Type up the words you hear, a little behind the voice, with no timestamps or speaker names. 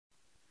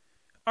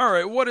All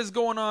right, what is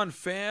going on,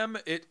 fam?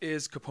 It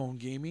is Capone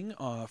Gaming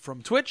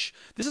from Twitch.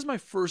 This is my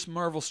first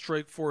Marvel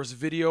Strike Force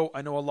video.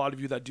 I know a lot of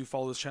you that do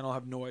follow this channel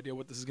have no idea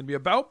what this is going to be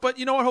about, but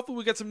you know what? Hopefully,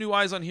 we get some new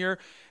eyes on here.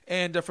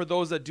 And for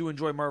those that do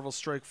enjoy Marvel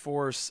Strike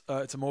Force,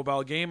 it's a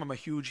mobile game. I'm a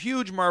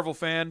huge Marvel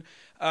fan.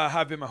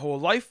 Have been my whole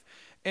life.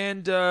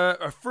 And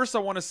first, I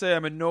want to say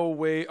I'm in no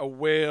way a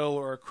whale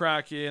or a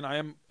kraken. I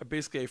am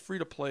basically a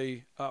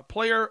free-to-play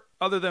player,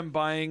 other than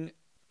buying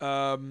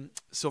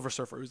Silver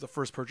Surfer. It was the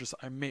first purchase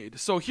I made.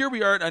 So here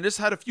we are, and I just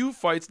had a few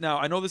fights. Now,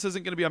 I know this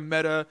isn't going to be a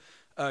meta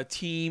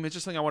team. It's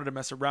just something I wanted to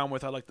mess around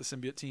with. I like the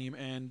Symbiote team,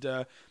 and,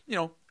 you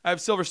know, I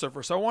have Silver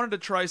Surfer, so I wanted to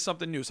try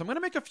something new. So I'm going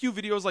to make a few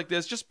videos like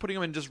this, just putting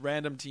them in just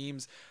random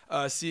teams,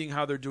 seeing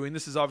how they're doing.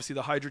 This is obviously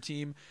the Hydra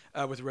team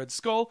with Red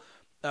Skull.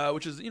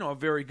 Which is, you know, a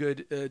very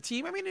good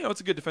team. I mean, you know, it's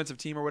a good defensive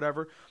team or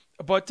whatever.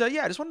 But,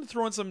 yeah, I just wanted to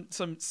throw in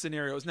some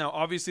scenarios. Now,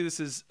 obviously, this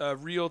is a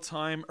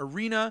real-time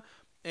arena,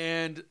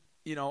 and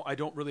you know, I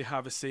don't really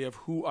have a say of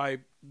who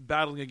I'm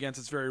battling against.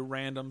 It's very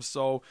random.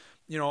 So,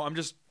 you know, I'm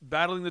just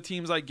battling the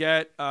teams I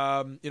get.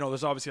 You know,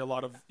 there's obviously a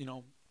lot of, you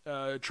know,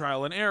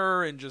 trial and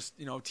error and just,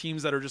 you know,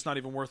 teams that are just not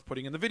even worth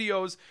putting in the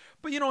videos.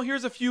 But, you know,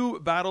 here's a few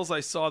battles I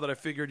saw that I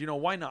figured, you know,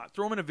 why not?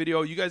 Throw them in a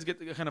video. You guys get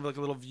kind of like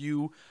a little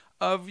view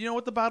of, you know,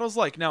 what the battle's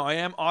like. Now, I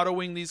am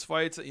autoing these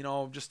fights, you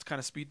know, just to kind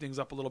of speed things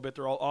up a little bit.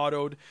 They're all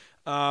autoed.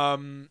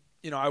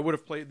 You know, I would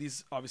have played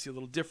these obviously a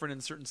little different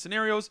in certain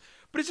scenarios,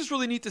 but it's just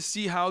really neat to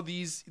see how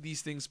these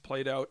things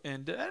played out.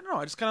 And I don't know,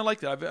 I just kind of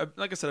liked it.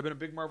 Like I said, I've been a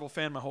big Marvel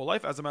fan my whole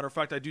life. As a matter of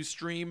fact, I do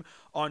stream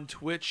on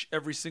Twitch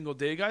every single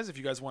day, guys. If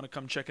you guys want to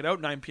come check it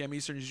out, 9 p.m.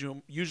 Eastern is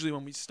usually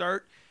when we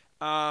start.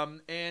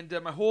 And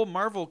my whole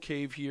Marvel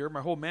cave here, my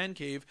whole man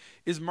cave,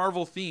 is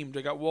Marvel themed.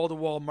 I got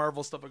wall-to-wall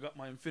Marvel stuff. I got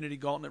my Infinity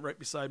Gauntlet right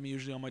beside me,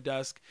 usually on my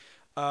desk.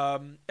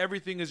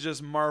 Everything is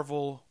just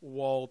Marvel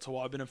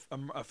wall-to-wall. I've been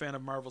a fan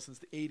of Marvel since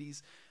the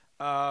 80s.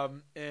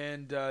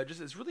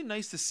 Just it's really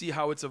nice to see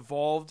how it's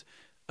evolved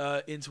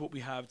into what we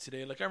have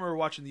today. Like, I remember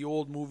watching the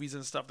old movies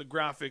and stuff. The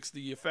graphics,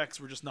 the effects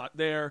were just not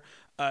there.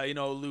 You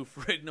know, Lou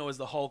Ferrigno as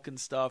the Hulk and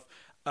stuff.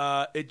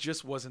 It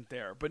just wasn't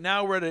there. But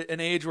now we're at an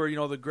age where, you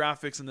know, the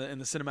graphics and the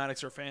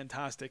cinematics are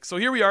fantastic. So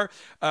here we are.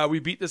 We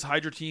beat this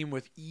Hydra team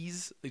with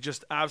ease. They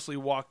just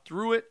absolutely walked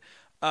through it.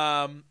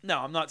 Now,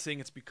 I'm not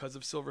saying it's because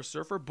of Silver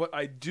Surfer, but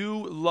I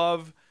do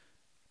love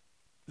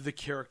the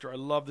character. I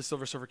love the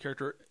Silver Surfer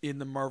character in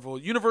the Marvel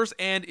universe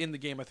and in the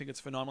game. I think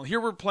it's phenomenal.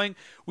 Here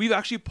we've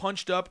actually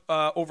punched up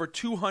over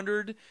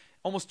 200,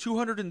 almost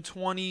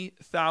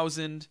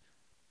 220,000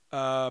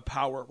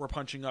 power we're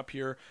punching up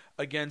here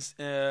against,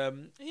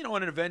 you know,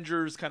 an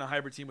Avengers kind of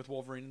hybrid team with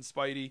Wolverine and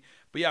Spidey.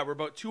 But yeah, we're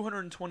about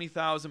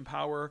 220,000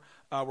 power.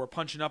 We're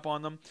punching up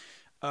on them.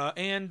 Yeah,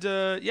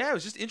 it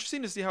was just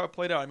interesting to see how it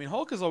played out. I mean,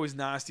 Hulk is always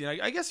nasty.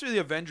 And I guess for the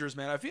Avengers,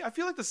 man, I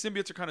feel like the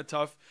symbiotes are kind of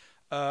tough.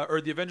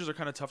 Or the Avengers are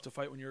kind of tough to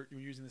fight when you're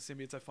using the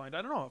symbiotes, I find.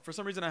 I don't know. For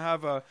some reason, I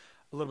have a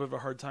little bit of a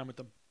hard time with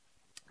them.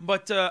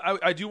 But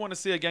I do want to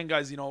say again,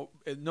 guys, you know,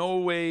 in no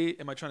way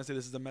am I trying to say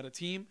this is a meta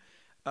team.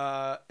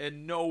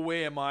 In no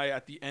way am I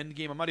at the end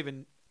game. I'm not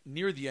even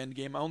near the end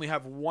game. I only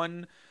have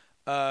one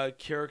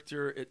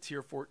character at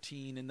tier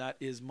 14, and that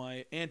is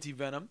my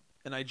Anti-Venom.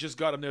 And I just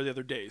got him there the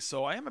other day.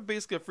 So I am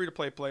basically a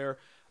free-to-play player.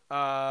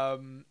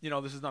 You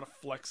know, this is not a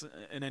flex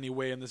in any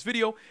way in this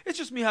video. It's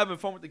just me having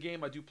fun with the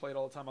game. I do play it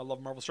all the time. I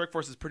love Marvel Strike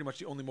Force. It's pretty much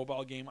the only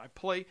mobile game I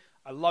play.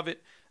 I love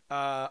it.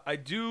 I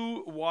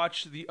do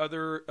watch the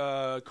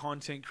other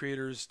content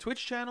creators'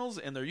 Twitch channels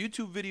and their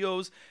YouTube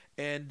videos.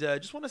 And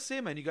just want to say,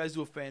 man, you guys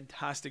do a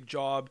fantastic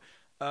job.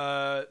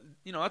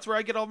 You know, that's where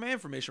I get all my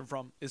information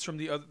from. It's from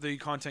the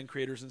content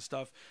creators and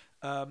stuff.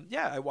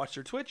 Yeah, I watch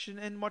their Twitch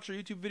and watch their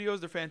YouTube videos.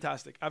 They're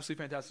fantastic.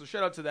 Absolutely fantastic. So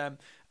shout out to them.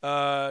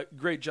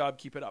 Great job.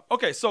 Keep it up.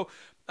 Okay, so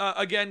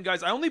again,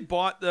 guys, I only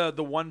bought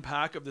the one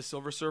pack of the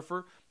Silver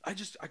Surfer. I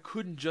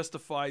couldn't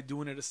justify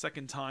doing it a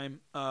second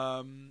time.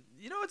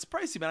 You know, it's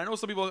pricey, man. I know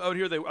some people out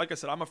here, like I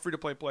said, I'm a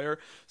free-to-play player.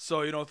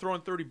 So, you know, throwing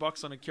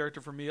 $30 on a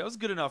character for me, that was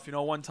good enough. You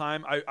know, one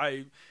time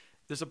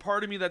there's a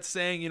part of me that's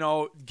saying, you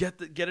know,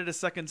 get it a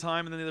second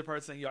time, and then the other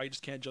part saying, yeah, I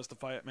just can't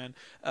justify it, man.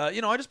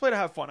 You know, I just play to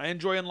have fun. I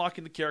enjoy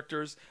unlocking the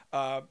characters,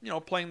 you know,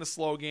 playing the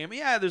slow game.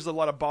 Yeah, there's a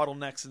lot of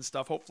bottlenecks and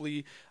stuff.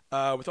 Hopefully,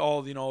 with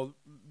all, you know,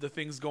 the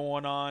things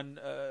going on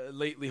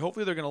lately,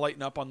 hopefully they're going to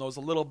lighten up on those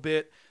a little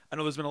bit. I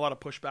know there's been a lot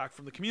of pushback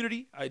from the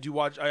community. I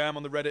am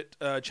on the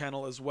Reddit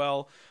channel as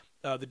well.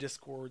 The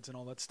Discords and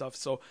all that stuff.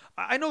 So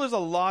I know there's a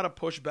lot of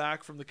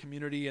pushback from the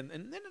community, and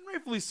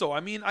rightfully so.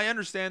 I mean, I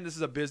understand this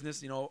is a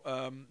business, you know,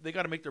 they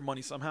got to make their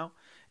money somehow.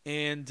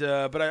 And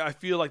but I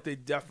feel like they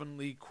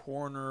definitely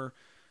corner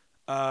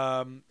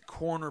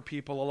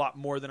people a lot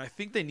more than I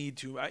think they need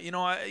to. You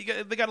know,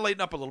 they got to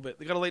lighten up a little bit.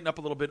 They got to lighten up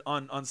a little bit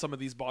on some of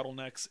these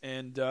bottlenecks.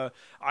 And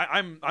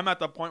I'm at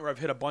that point where I've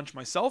hit a bunch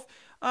myself.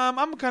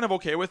 I'm kind of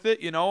okay with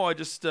it. You know,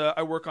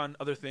 I work on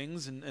other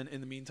things and in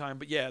the meantime.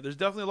 But yeah, there's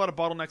definitely a lot of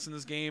bottlenecks in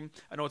this game.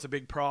 I know it's a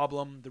big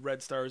problem. The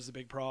red stars is a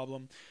big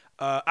problem.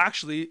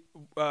 Actually,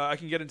 I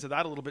can get into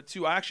that a little bit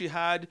too. I actually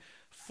had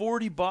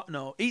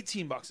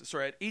 18 boxes.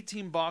 Sorry, I had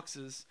 18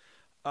 boxes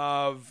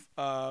of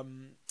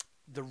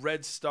the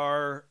red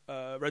star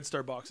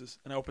boxes,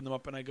 and I opened them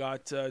up, and I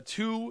got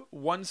 2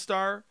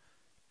 1-star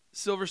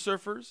Silver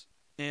Surfers,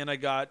 and I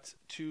got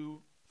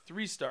 2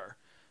 3-star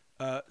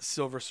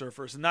Silver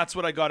Surfers, and that's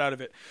what I got out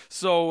of it.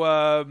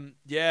 So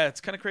yeah,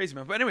 it's kind of crazy,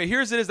 man. But anyway,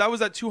 here's it is. That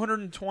was at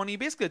 220,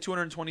 basically a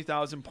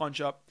 220,000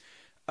 punch up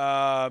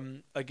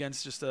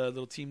against just a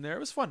little team there. It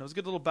was fun. It was a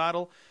good little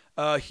battle.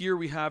 Here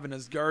we have an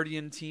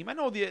Asgardian team. I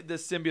know the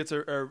Symbiotes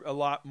are a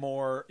lot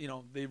more,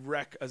 they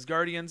wreck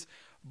Asgardians,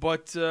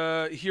 but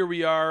here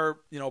we are,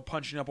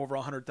 punching up over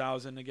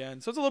 100,000 again.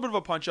 So it's a little bit of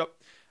a punch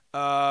up.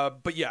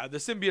 But yeah, the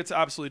Symbiotes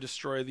absolutely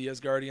destroy the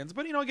Asgardians.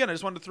 But again, I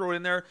just wanted to throw it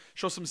in there,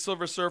 show some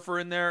Silver Surfer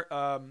in there,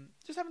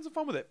 just having some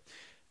fun with it.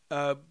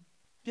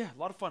 Yeah, a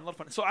lot of fun.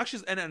 So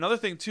actually, and another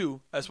thing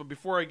too,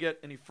 before I get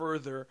any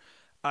further,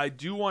 I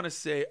do want to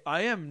say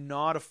I am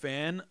not a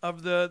fan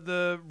of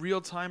the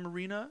real-time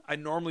arena. I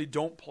normally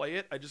don't play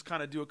it. I just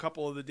kind of do a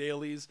couple of the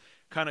dailies,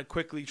 kind of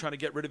quickly trying to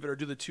get rid of it, or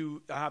do the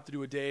 2 I have to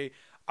do a day.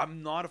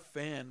 I'm not a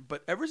fan.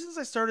 But ever since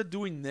I started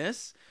doing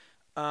this,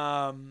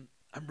 I'm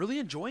really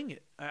enjoying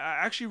it. I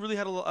actually really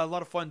had a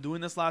lot of fun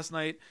doing this last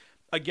night.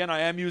 Again,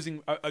 I am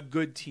using a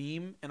good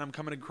team, and I'm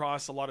coming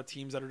across a lot of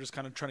teams that are just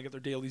kind of trying to get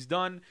their dailies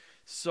done.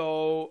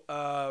 So,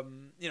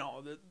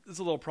 there's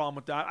a little problem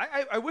with that.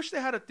 I wish they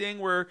had a thing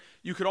where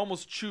you could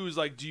almost choose,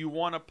 like, do you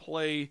want to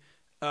play,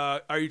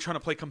 are you trying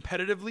to play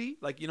competitively?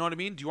 Like, you know what I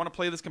mean? Do you want to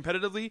play this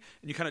competitively?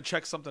 And you kind of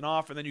check something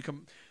off, and then you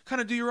can kind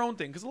of do your own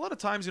thing. Because a lot of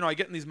times, I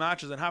get in these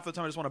matches, and half the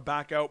time I just want to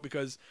back out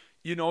because,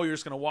 you're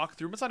just going to walk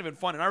through them. It's not even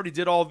fun. And I already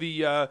did all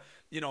the,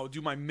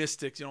 do my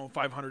mystics,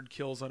 500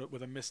 kills on it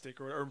with a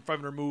mystic or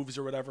 500 moves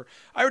or whatever.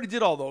 I already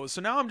did all those. So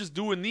now I'm just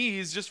doing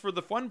these just for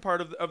the fun part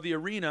of the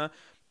arena.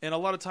 And a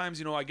lot of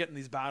times, I get in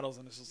these battles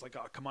and it's just like,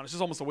 oh, come on. It's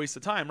just almost a waste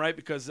of time, right?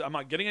 Because I'm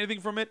not getting anything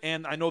from it.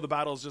 And I know the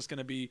battle is just going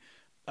to be,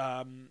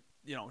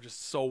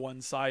 just so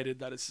one-sided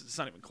that it's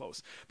not even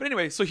close. But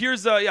anyway, so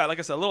here's, like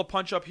I said, a little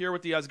punch up here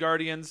with the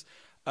Asgardians.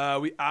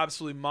 We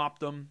absolutely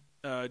mopped them.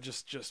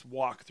 Just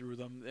walk through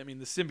them. I mean,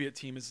 the Symbiote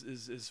team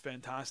is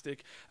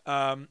fantastic.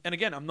 And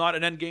again, I'm not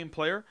an end game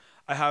player.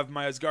 I have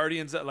my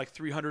Asgardians at like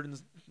 300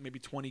 and maybe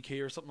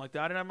 20k or something like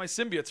that, and I have my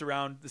Symbiotes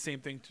around the same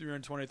thing,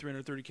 320,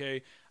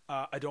 330k.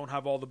 I don't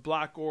have all the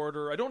Black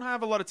Order. I don't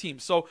have a lot of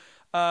teams. So,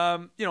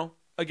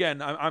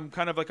 again, I'm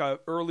kind of like a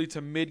early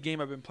to mid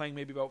game. I've been playing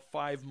maybe about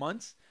 5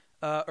 months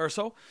or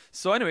so.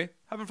 So anyway,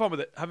 having fun with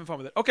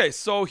it. Okay,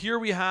 so here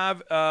we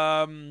have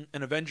an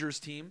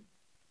Avengers team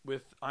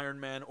with Iron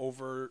Man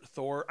over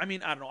Thor. I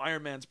mean, I don't know.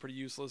 Iron Man's pretty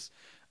useless.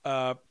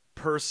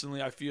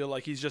 Personally, I feel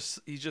like he's just.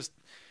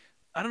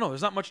 I don't know.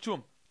 There's not much to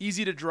him.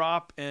 Easy to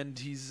drop, and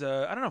he's.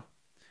 I don't know.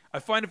 I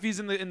find if he's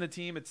in the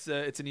team, it's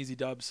an easy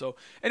dub. So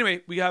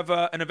anyway, we have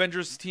an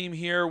Avengers team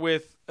here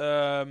with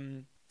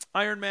Iron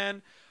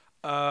Man.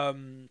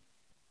 Yeah.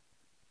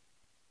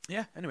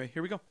 Anyway,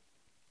 here we go.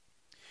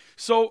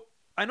 So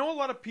I know a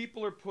lot of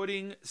people are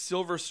putting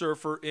Silver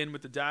Surfer in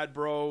with the Dad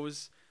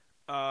Bros.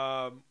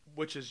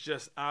 Which is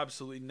just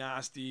absolutely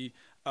nasty.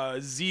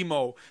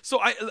 Zemo. So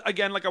I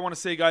want to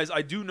say, guys,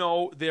 I do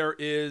know there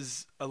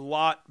is a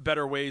lot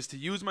better ways to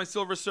use my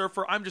Silver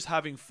Surfer. I'm just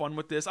having fun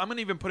with this. I'm going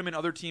to even put him in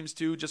other teams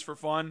too, just for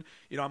fun.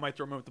 I might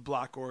throw him in with the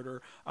Black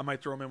Order. I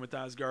might throw him in with the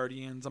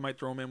Asgardians. I might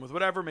throw him in with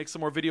whatever, make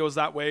some more videos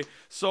that way.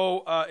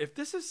 So if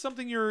this is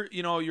something you're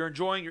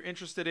enjoying, you're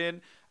interested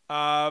in,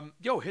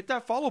 hit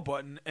that follow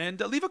button and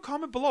leave a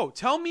comment below.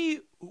 Tell me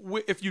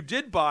if you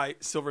did buy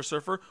Silver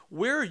Surfer,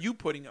 where are you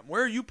putting him?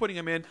 Where are you putting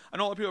him in? I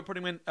know a lot of people are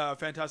putting him in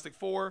Fantastic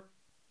Four.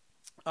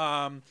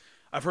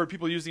 I've heard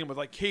people using him with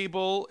like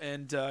Cable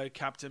and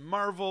Captain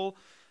Marvel.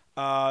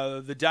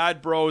 The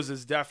Dad Bros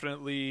is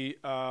definitely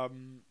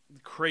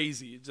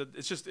crazy.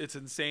 It's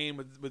insane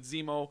with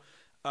Zemo.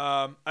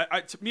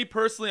 To me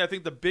personally, I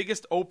think the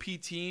biggest OP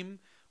team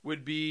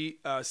would be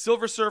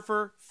Silver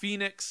Surfer,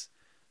 Phoenix,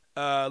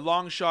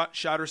 Longshot,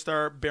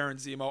 Shatterstar, Baron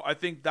Zemo. I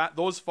think that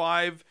those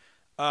 5,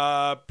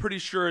 pretty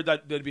sure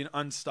that they'd be an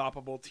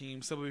unstoppable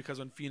team, simply because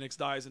when Phoenix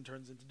dies and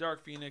turns into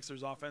Dark Phoenix,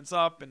 there's offense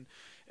up and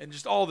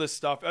just all this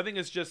stuff. I think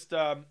it's just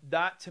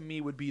that to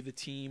me would be the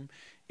team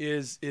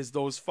is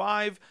those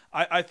 5.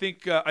 I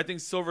think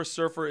Silver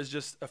Surfer is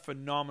just a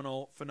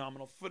phenomenal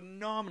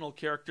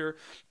character,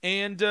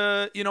 and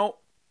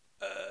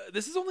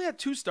this is only at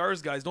 2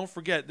 stars, guys. Don't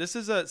forget, this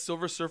is a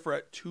Silver Surfer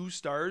at 2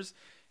 stars.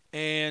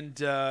 And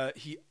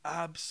he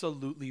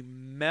absolutely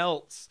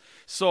melts.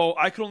 So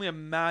I can only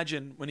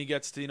imagine when he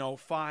gets to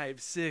 5,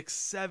 6,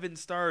 7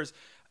 stars,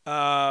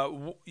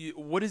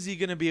 what is he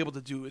going to be able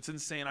to do? It's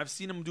insane. I've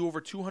seen him do over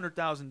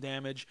 200,000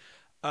 damage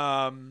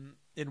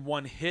in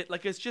one hit.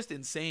 Like, it's just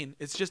insane.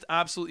 It's just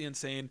absolutely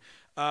insane.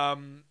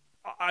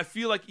 I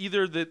feel like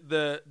either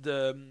the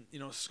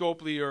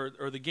Scopely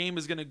or the game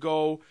is going to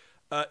go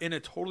in a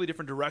totally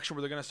different direction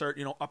where they're going to start,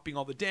 upping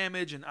all the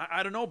damage. And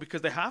I don't know,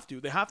 because they have to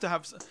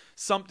have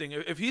something.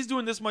 If he's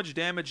doing this much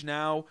damage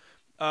now,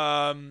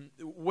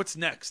 what's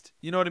next?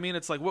 You know what I mean?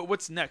 It's like,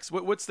 what's next?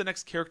 What's the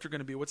next character going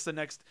to be? What's the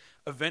next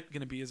event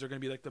going to be? Is there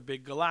going to be like the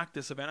big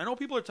Galactus event? I know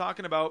people are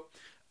talking about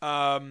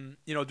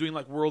you know, doing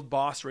like world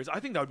boss raids. I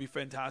think that would be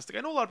fantastic.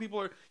 I know a lot of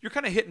people you're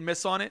kind of hit and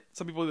miss on it.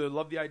 Some people either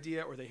love the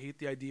idea or they hate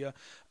the idea.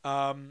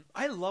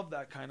 I love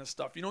that kind of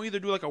stuff. You know, either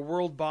do like a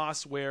world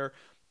boss where,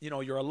 you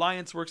know, your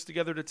alliance works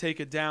together to take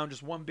it down,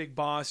 just one big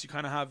boss. You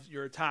kind of have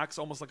your attacks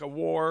almost like a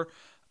war.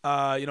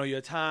 You know, you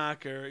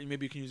attack, or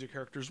maybe you can use your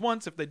characters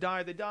once. If they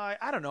die, they die.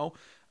 I don't know.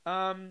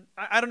 I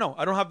don't know.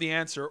 I don't have the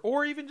answer.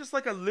 Or even just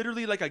like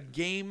literally like a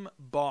game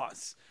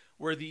boss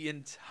where the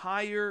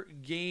entire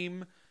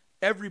game,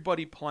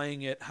 everybody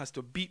playing it has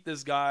to beat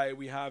this guy.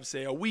 We have,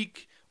 say, a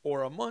week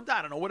or a month,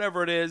 I don't know,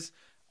 whatever it is,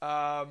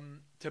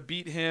 to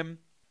beat him.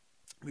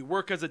 We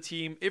work as a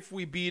team. If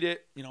we beat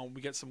it, you know,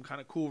 we get some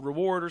kind of cool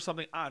reward or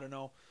something. I don't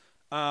know.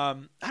 I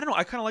don't know.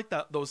 I kind of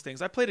like those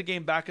things. I played a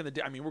game back in the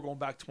day. I mean, we're going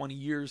back 20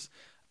 years.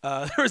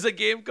 There was a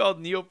game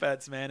called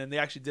Neopets, man, and they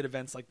actually did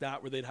events like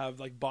that where they'd have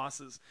like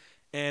bosses,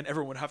 and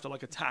everyone would have to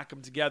like attack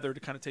them together to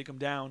kind of take them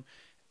down.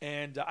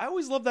 And I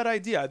always loved that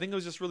idea. I think it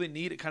was just really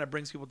neat. It kind of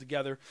brings people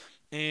together,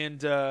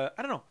 and I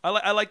don't know.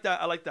 I like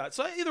that. I like that.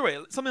 So either way,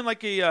 something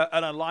like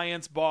an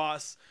alliance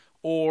boss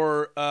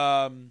or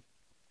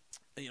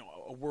you know,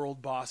 a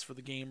world boss for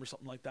the game or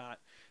something like that.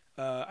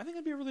 I think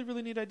that'd be a really,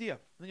 really neat idea.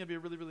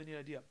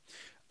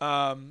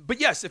 But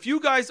yes, if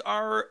you guys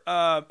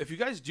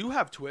do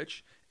have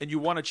Twitch and you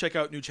want to check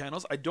out new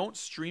channels, I don't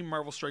stream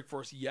Marvel Strike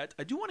Force yet.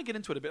 I do want to get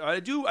into it a bit. I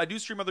do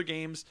stream other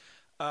games.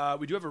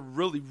 We do have a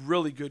really,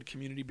 really good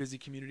community, busy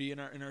community in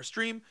our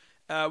stream.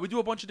 We do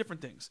a bunch of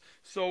different things.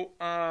 So,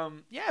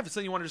 yeah, if it's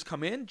something you want to just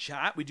come in,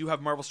 chat, we do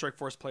have Marvel Strike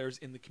Force players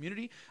in the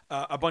community.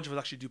 A bunch of us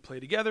actually do play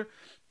together.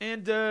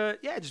 And,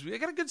 yeah, we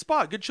got a good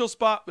spot, good chill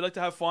spot. We like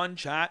to have fun,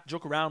 chat,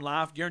 joke around,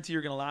 laugh. Guarantee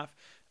you're going to laugh.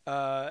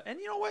 And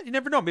you know what? You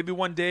never know. Maybe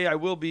one day I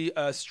will be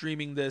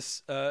streaming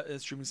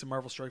some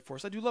Marvel Strike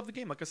Force. I do love the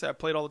game. Like I said, I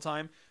play it all the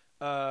time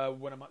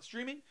when I'm not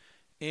streaming.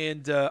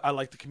 And I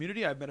like the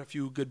community. I've met a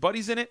few good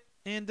buddies in it.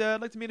 And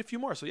I'd like to meet a few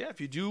more. So, yeah,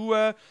 if you do,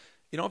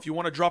 you know, if you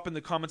want to drop in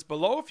the comments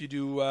below, if you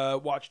do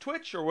watch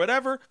Twitch or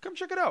whatever, come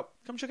check it out.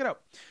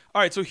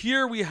 All right, so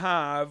here we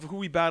have who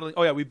we battling.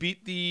 Oh, yeah, we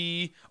beat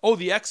the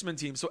X-Men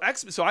team. So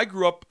I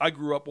grew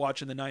up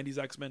watching the 90s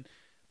X-Men.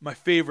 My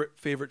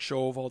favorite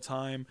show of all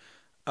time.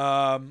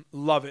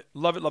 Love it.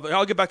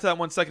 I'll get back to that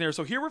one second here.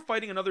 So here we're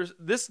fighting another,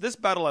 this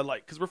battle I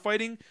like, because we're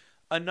fighting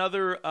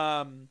another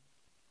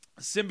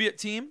symbiote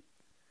team.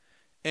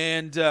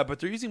 And but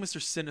they're using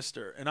Mr.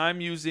 Sinister, and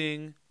I'm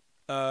using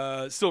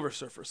Silver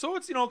Surfer. So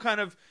it's, you know, kind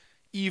of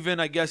even,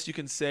 I guess you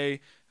can say.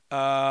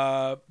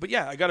 But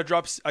yeah, I gotta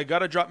drop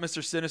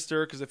Mr.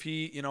 Sinister, because if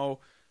he, you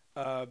know,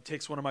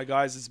 takes one of my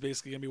guys, it's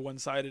basically gonna be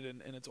one-sided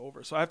and it's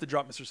over. So I have to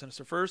drop Mr.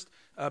 Sinister first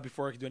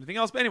before I can do anything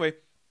else. But anyway,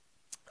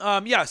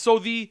 yeah. So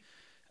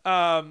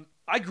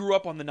I grew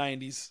up on the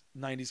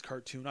 90s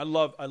cartoon. I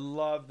love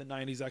the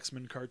 90s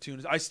X-Men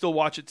cartoons. I still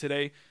watch it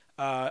today.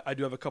 I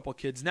do have a couple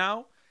kids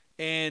now.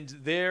 And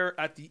they're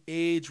at the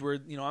age where,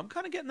 you know, I'm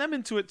kind of getting them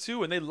into it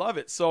too, and they love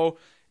it. So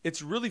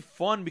it's really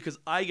fun because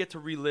I get to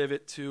relive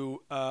it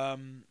too,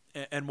 and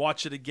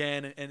watch it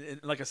again. And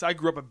like I said, I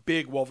grew up a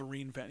big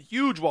Wolverine fan,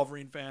 huge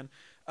Wolverine fan.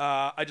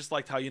 I just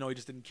liked how, you know, he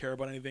just didn't care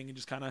about anything and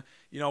just kind of,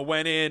 you know,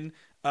 went in,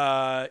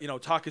 you know,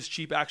 talk is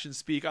cheap, actions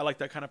speak. I like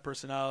that kind of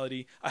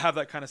personality. I have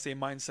that kind of same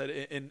mindset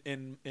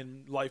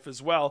in life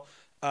as well.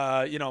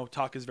 You know,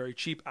 talk is very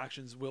cheap,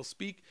 actions will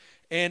speak.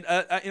 And,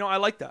 you know, I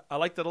like that. I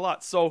like that a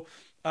lot. So,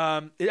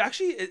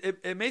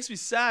 it makes me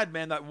sad,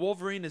 man, that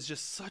Wolverine is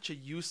just such a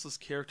useless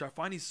character. I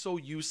find he's so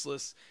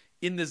useless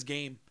in this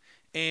game.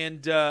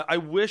 And, I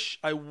wish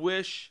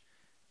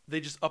they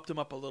just upped him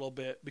up a little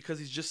bit, because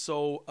he's just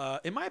so,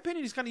 in my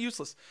opinion, he's kind of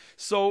useless.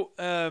 So,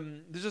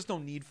 there's just no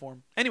need for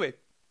him. Anyway,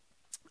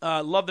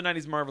 love the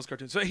 90s Marvel's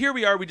cartoon. So here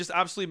we are. We just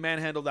absolutely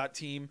manhandled that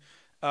team.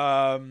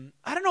 I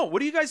don't know. What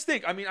do you guys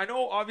think? I mean, I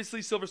know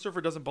obviously Silver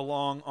Surfer doesn't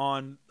belong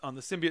on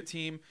the symbiote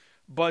team,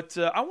 but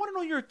I want to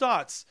know your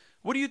thoughts.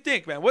 What do you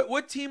think, man?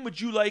 What team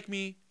would you like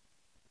me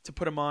to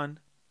put him on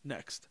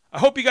next? I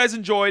hope you guys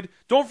enjoyed.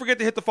 Don't forget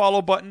to hit the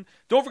follow button.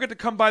 Don't forget to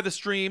come by the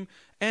stream,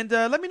 and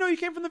let me know you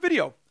came from the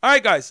video. All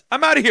right, guys,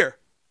 I'm out of here.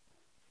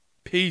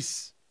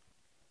 Peace.